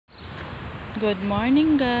Good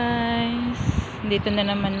morning guys. Dito na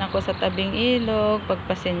naman ako sa tabing ilog.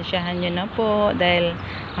 Pagpasensyahan nyo na po dahil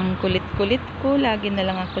ang kulit-kulit ko. Lagi na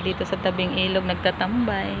lang ako dito sa tabing ilog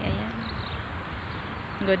nagtatambay. Ayan.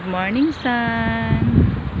 Good morning sun.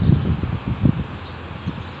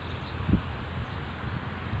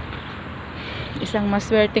 Isang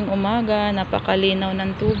maswerteng umaga. Napakalinaw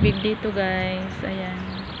ng tubig dito guys.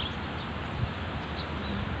 Ayan.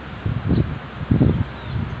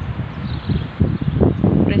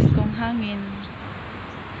 Preskong hangin.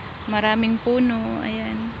 Maraming puno.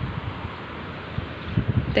 Ayan.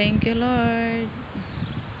 Thank you Lord.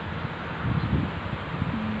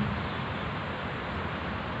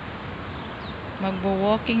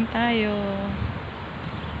 Magbo-walking tayo.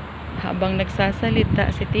 Habang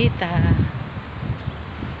nagsasalita si tita.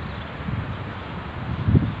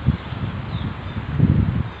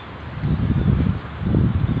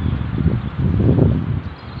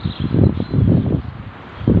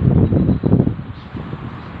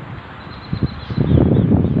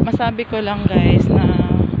 Masabi ko lang guys na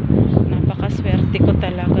napakaswerte ko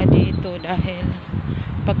talaga dito dahil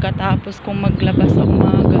pagkatapos kong maglabas sa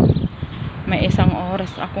umaga may isang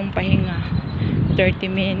oras akong pahinga, 30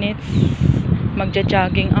 minutes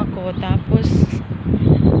magja-jogging ako, tapos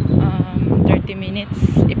 30 minutes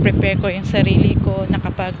i-prepare ko yung sarili ko,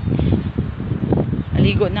 nakapag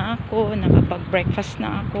ligo na ako, nakapag breakfast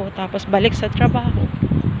na ako, tapos balik sa trabaho.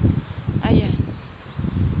 Ayan.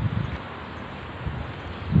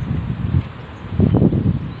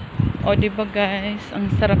 O diba guys, ang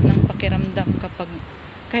sarap ng pakiramdam kapag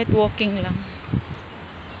kahit walking lang.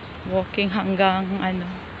 Walking hanggang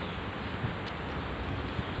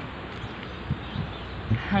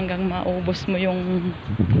hanggang maubos mo yung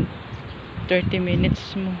 30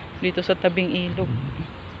 minutes mo dito sa tabing ilog.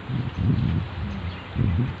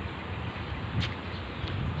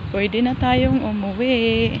 Pwede na tayong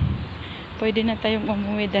umuwi. Pwede na tayong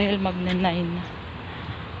umuwi dahil magna-9 na.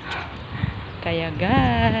 Kaya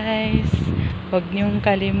guys, huwag niyong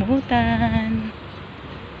kalimutan.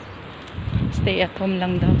 Stay at home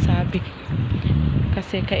lang daw sabi.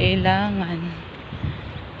 Kasi kailangan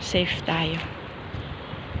safe tayo.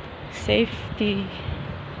 Safety.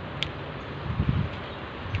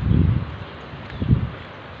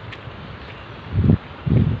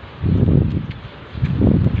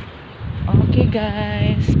 Okay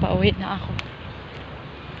guys, pauwi na ako.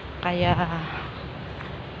 Kaya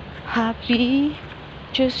Happy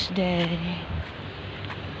Tuesday.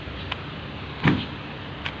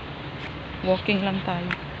 Walking lang tayo.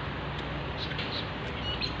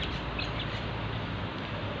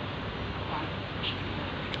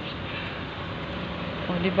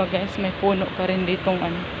 O diba guys, may puno ka rin ditong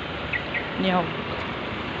niyog.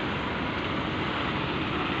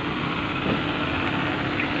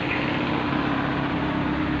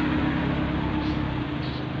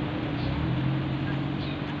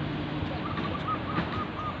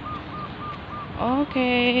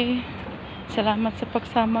 Okay. Salamat sa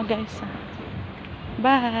pagsama guys.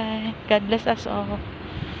 Bye. God bless us all.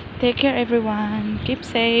 Take care everyone. Keep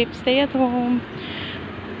safe. Stay at home.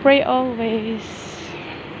 Pray always.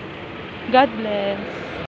 God bless.